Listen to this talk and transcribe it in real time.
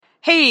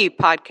Hey,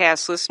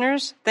 podcast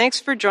listeners. Thanks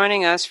for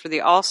joining us for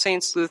the All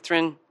Saints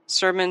Lutheran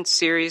Sermon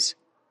Series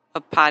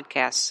of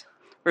podcasts.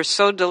 We're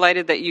so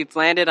delighted that you've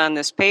landed on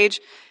this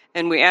page,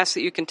 and we ask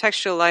that you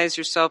contextualize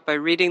yourself by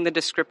reading the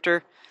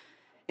descriptor.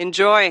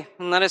 Enjoy,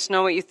 and let us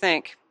know what you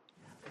think.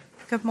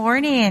 Good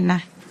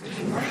morning.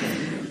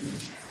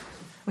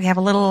 We have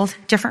a little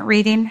different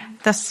reading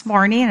this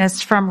morning.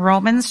 It's from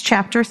Romans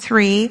chapter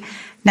 3,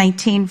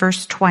 19,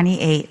 verse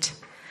 28.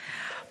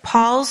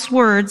 Paul's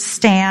words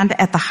stand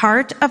at the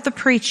heart of the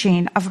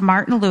preaching of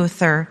Martin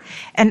Luther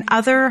and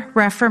other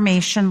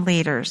Reformation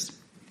leaders.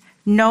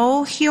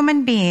 No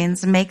human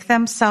beings make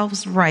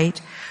themselves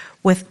right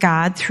with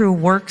God through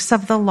works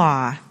of the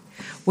law.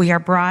 We are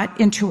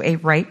brought into a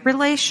right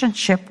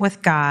relationship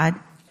with God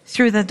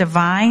through the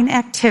divine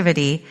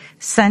activity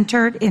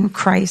centered in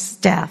Christ's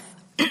death.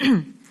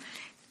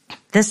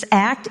 This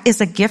act is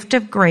a gift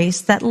of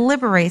grace that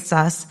liberates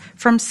us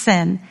from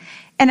sin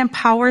and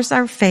empowers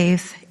our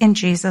faith in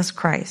Jesus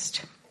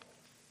Christ.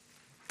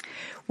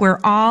 We're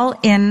all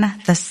in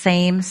the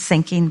same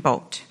sinking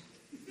boat.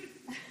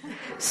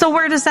 So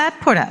where does that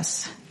put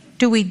us?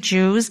 Do we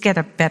Jews get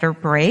a better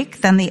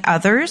break than the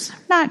others?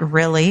 Not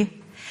really.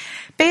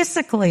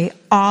 Basically,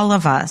 all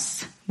of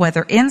us,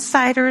 whether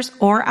insiders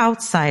or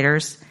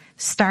outsiders,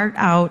 start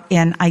out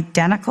in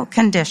identical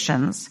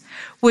conditions,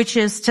 which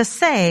is to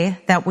say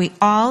that we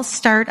all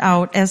start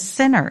out as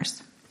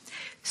sinners.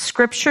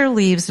 Scripture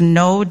leaves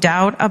no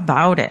doubt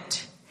about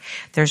it.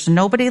 There's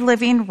nobody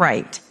living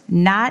right,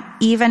 not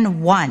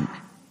even one.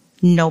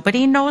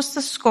 Nobody knows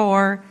the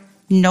score,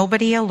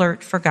 nobody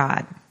alert for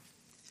God.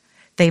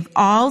 They've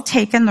all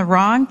taken the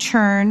wrong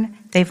turn.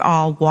 They've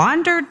all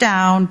wandered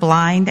down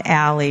blind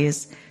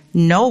alleys.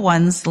 No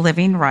one's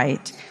living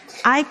right.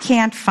 I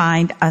can't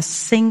find a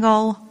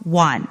single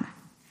one.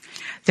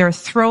 Their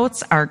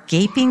throats are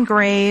gaping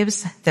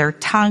graves, their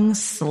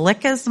tongues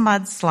slick as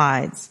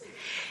mudslides.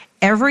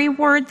 Every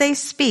word they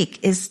speak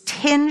is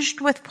tinged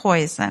with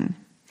poison.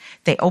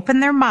 They open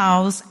their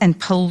mouths and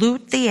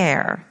pollute the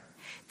air.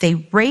 They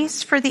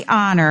race for the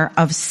honor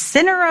of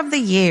Sinner of the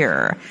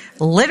Year,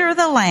 litter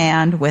the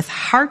land with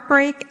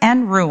heartbreak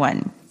and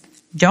ruin.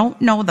 Don't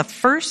know the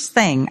first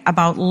thing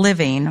about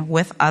living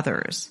with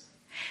others.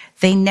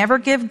 They never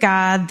give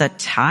God the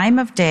time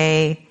of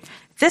day.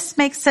 This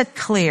makes it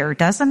clear,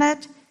 doesn't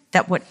it,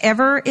 that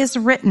whatever is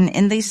written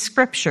in these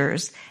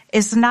scriptures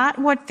is not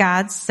what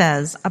God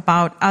says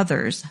about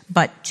others,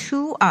 but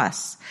to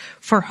us,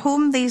 for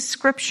whom these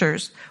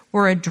scriptures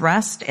were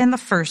addressed in the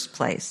first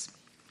place.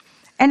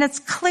 And it's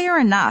clear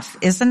enough,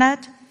 isn't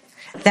it,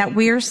 that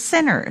we're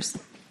sinners,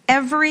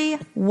 every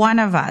one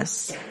of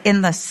us,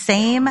 in the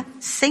same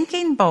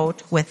sinking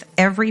boat with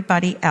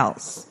everybody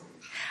else.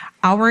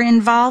 Our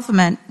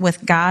involvement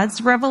with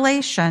God's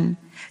revelation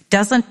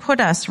doesn't put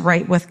us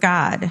right with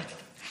God.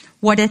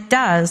 What it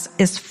does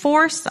is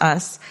force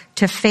us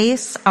to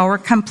face our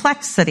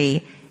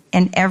complexity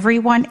in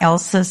everyone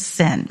else's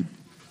sin.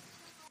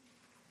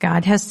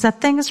 God has set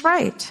things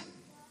right,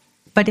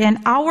 but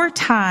in our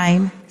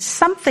time,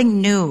 something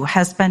new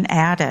has been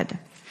added.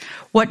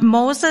 What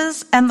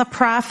Moses and the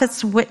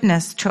prophets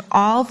witnessed to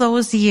all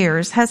those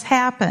years has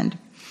happened.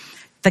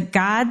 The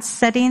God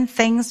setting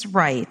things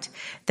right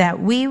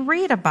that we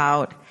read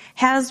about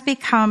has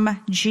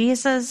become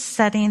Jesus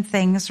setting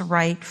things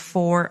right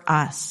for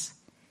us.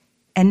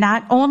 And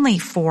not only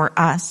for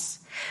us,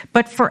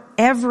 but for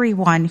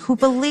everyone who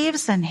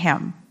believes in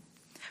him.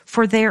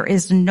 For there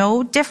is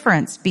no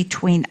difference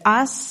between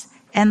us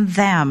and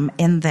them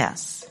in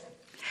this.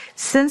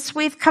 Since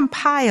we've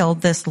compiled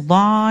this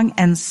long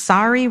and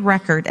sorry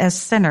record as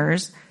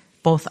sinners,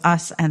 both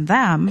us and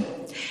them,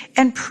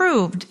 and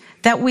proved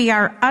that we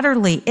are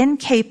utterly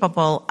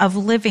incapable of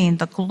living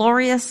the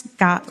glorious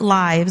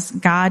lives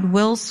God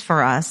wills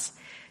for us,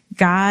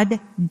 God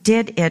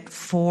did it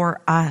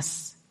for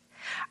us.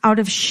 Out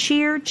of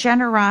sheer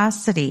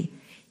generosity,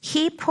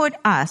 he put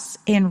us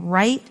in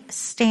right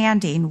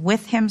standing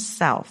with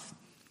himself,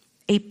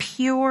 a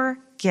pure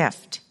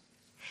gift.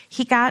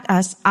 He got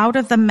us out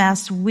of the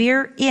mess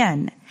we're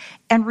in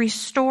and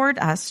restored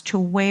us to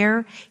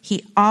where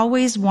he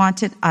always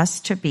wanted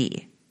us to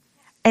be.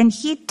 And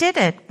he did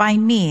it by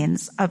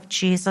means of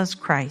Jesus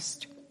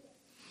Christ.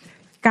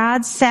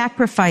 God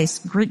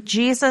sacrificed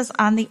Jesus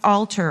on the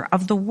altar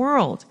of the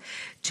world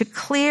to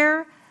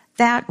clear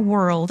that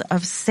world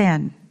of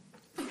sin.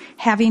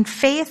 Having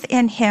faith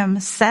in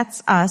him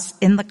sets us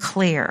in the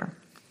clear.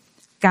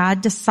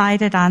 God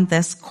decided on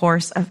this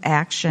course of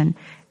action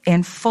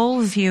in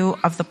full view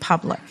of the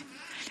public,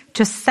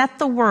 to set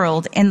the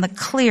world in the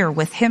clear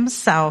with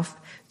himself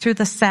through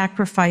the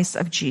sacrifice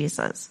of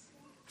Jesus,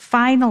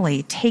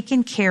 finally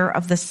taking care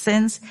of the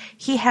sins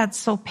he had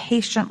so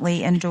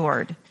patiently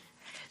endured.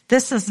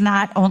 This is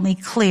not only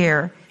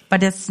clear,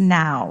 but it's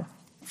now.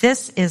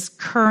 This is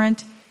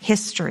current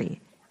history.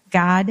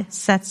 God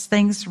sets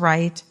things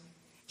right.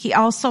 He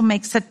also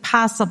makes it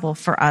possible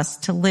for us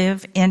to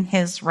live in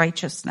his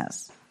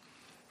righteousness.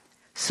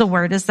 So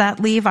where does that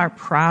leave our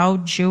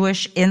proud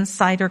Jewish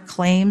insider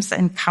claims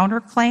and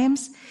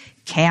counterclaims?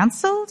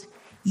 Canceled?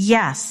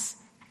 Yes,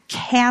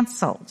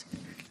 canceled.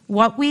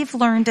 What we've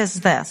learned is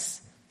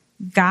this: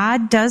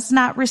 God does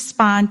not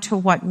respond to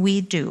what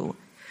we do.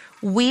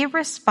 We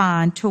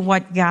respond to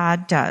what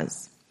God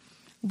does.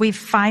 We've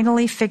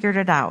finally figured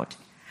it out.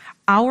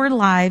 Our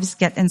lives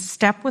get in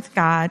step with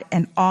God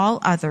and all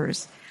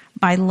others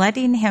by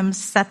letting Him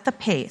set the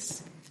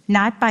pace,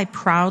 not by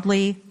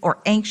proudly or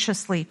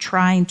anxiously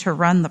trying to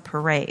run the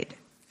parade.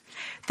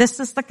 This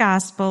is the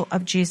gospel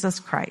of Jesus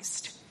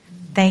Christ.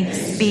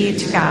 Thanks be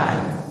to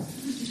God.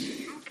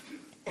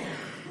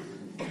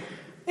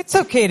 It's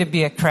okay to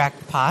be a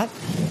crackpot.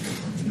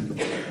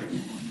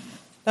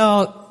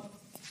 Now,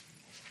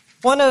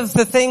 one of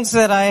the things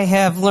that I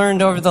have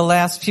learned over the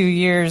last few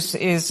years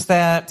is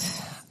that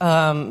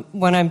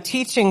when I'm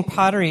teaching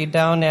pottery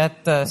down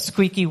at the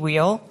squeaky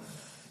wheel,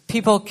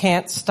 people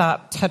can't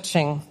stop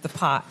touching the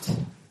pot.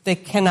 They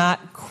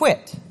cannot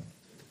quit.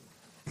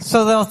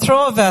 So they'll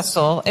throw a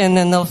vessel, and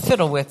then they'll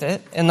fiddle with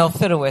it, and they'll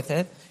fiddle with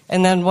it,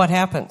 and then what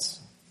happens?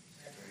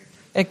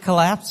 It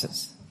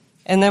collapses.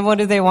 And then what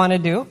do they want to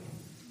do?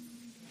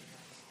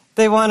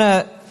 They want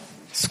to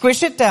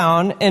squish it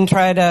down and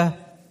try to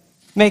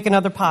make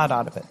another pot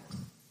out of it.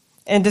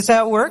 And does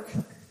that work?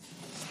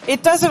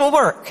 It doesn't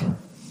work.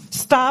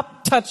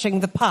 Stop touching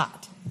the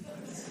pot.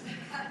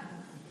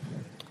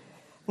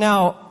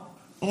 Now,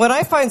 what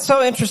I find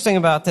so interesting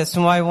about this,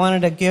 and why I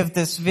wanted to give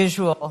this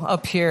visual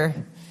up here,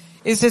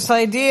 is this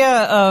idea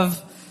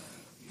of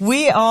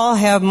we all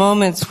have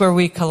moments where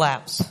we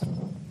collapse.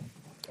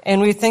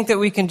 And we think that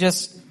we can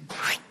just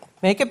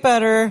make it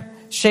better,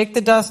 shake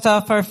the dust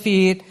off our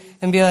feet,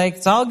 and be like,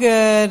 it's all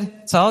good,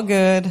 it's all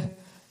good.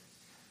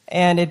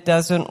 And it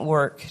doesn't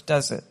work,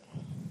 does it?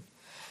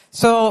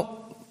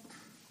 So,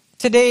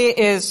 today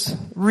is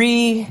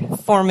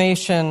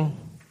Reformation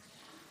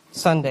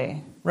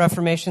Sunday.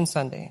 Reformation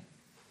Sunday.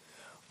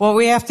 What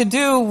we have to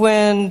do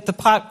when the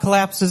pot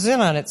collapses in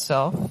on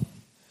itself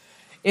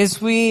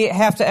is we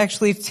have to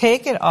actually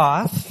take it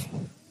off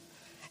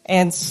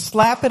and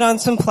slap it on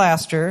some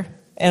plaster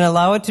and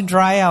allow it to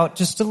dry out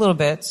just a little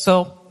bit.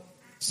 So,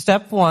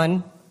 step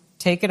one,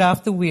 take it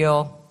off the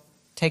wheel,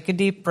 take a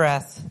deep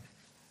breath,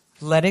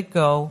 let it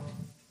go,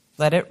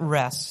 let it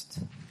rest.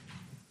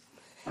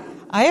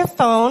 I have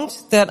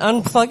found that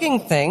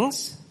unplugging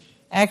things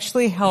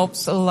actually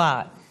helps a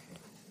lot.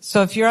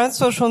 So if you're on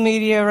social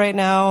media right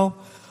now,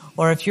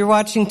 or if you're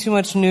watching too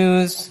much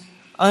news,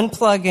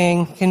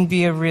 unplugging can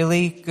be a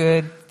really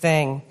good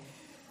thing,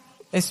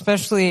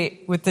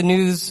 especially with the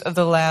news of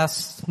the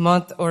last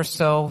month or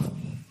so,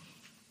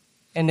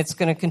 and it's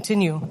going to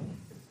continue.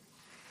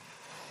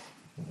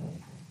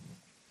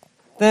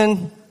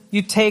 Then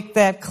you take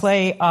that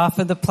clay off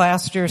of the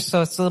plaster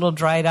so it's a little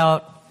dried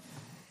out.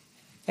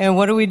 And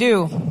what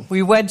do?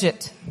 We wedge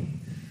it.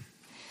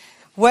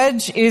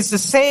 Wedge is the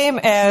same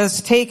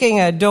as taking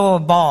a dough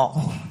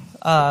ball.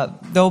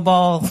 What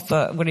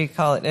do you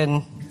call it?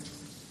 And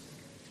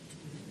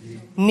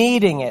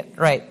kneading it.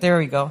 Right, there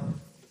we go.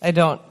 I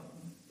don't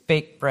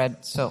bake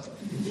bread, so.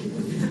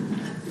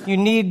 You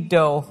knead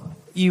dough.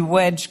 You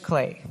wedge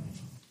clay.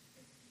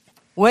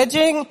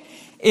 Wedging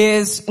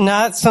is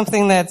not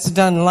something that's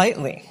done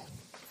lightly.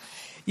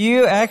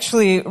 You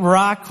actually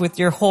rock with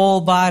your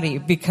whole body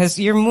because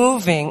you're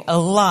moving a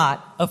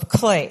lot of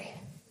clay.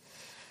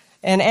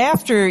 And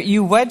after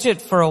you wedge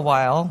it for a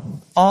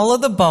while, all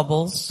of the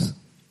bubbles,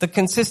 the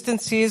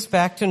consistency is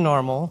back to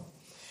normal.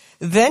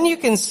 Then you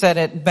can set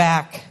it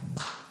back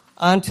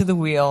onto the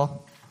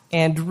wheel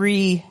and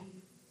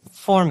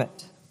reform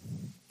it.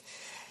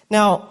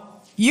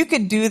 Now, you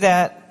could do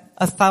that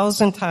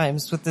 1,000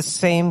 times with the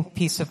same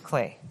piece of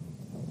clay.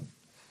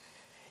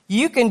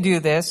 You can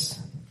do this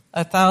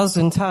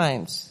 1,000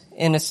 times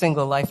in a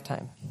single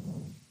lifetime.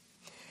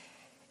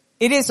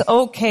 It is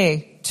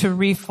okay to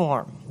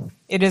reform.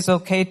 It is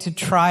okay to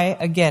try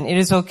again. It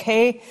is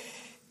okay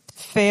to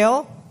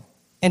fail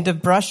and to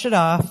brush it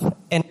off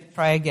and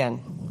try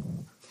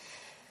again.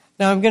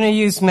 Now I'm going to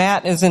use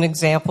Matt as an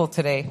example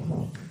today.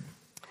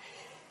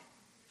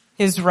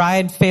 His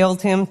ride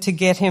failed him to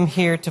get him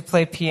here to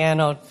play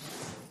piano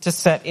to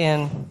set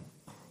in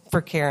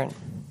for Karen.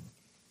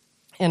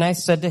 And I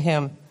said to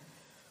him,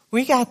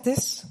 we got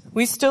this.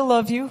 We still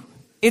love you.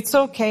 It's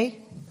okay.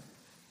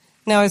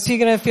 Now, is he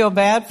going to feel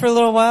bad for a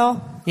little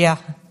while? Yeah.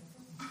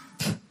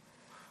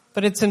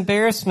 But it's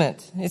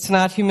embarrassment. It's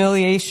not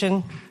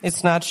humiliation.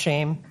 It's not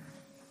shame.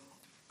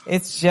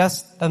 It's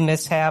just a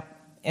mishap,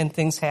 and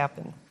things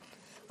happen.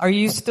 Are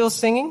you still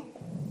singing?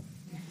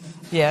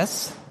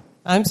 Yes,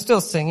 I'm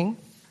still singing.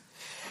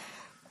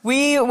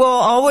 We will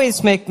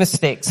always make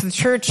mistakes. The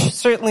church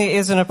certainly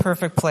isn't a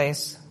perfect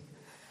place.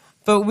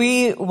 But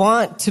we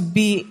want to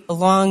be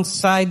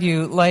alongside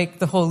you like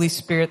the Holy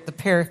Spirit, the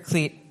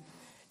Paraclete,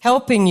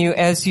 helping you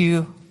as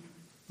you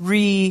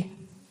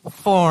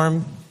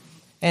reform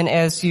and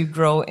as you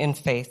grow in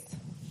faith.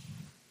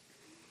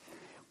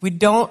 We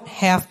don't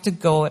have to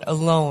go it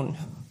alone.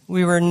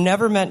 We were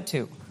never meant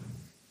to.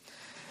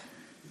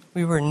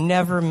 We were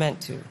never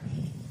meant to.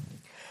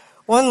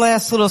 One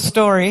last little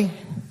story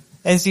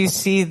as you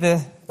see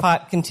the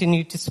pot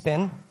continue to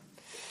spin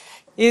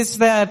is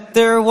that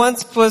there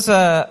once was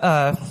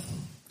a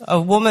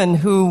woman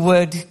who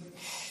would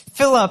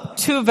fill up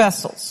 2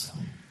 vessels,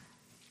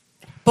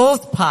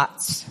 both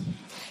pots,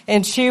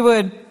 and she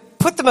would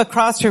put them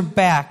across her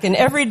back, and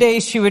every day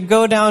she would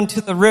go down to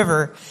the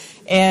river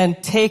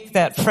and take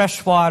that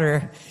fresh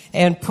water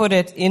and put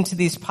it into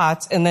these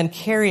pots and then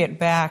carry it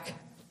back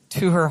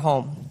to her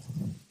home.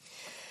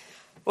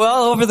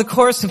 Well, over the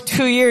course of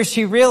 2 years,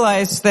 she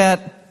realized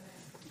that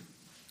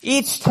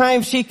each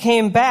time she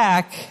came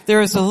back,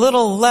 there was a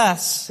little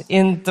less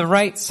in the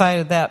right side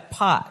of that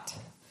pot.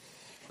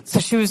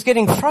 So she was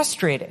getting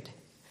frustrated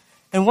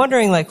and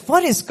wondering, like,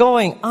 what is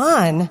going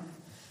on?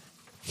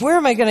 Where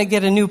am I going to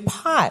get a new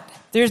pot?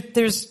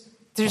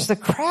 There's a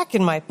crack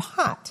in my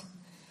pot.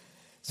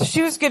 So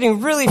she was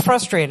getting really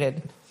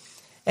frustrated.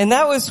 And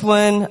that was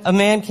when a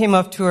man came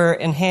up to her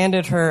and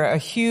handed her a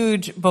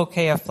huge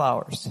bouquet of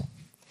flowers.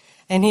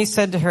 And he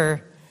said to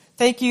her,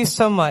 "Thank you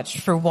so much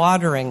for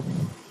watering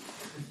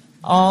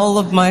all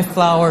of my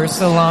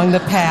flowers along the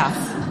path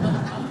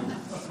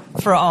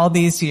for all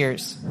these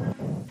years.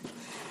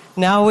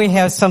 Now we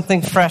have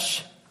something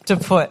fresh to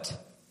put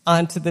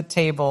onto the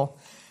table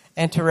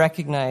and to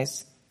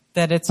recognize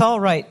that it's all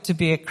right to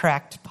be a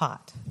cracked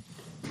pot."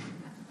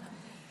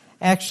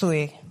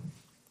 Actually,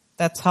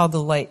 that's how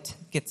the light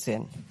gets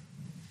in.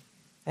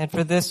 And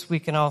for this, we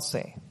can all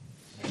say,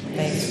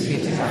 thanks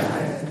be to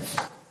God.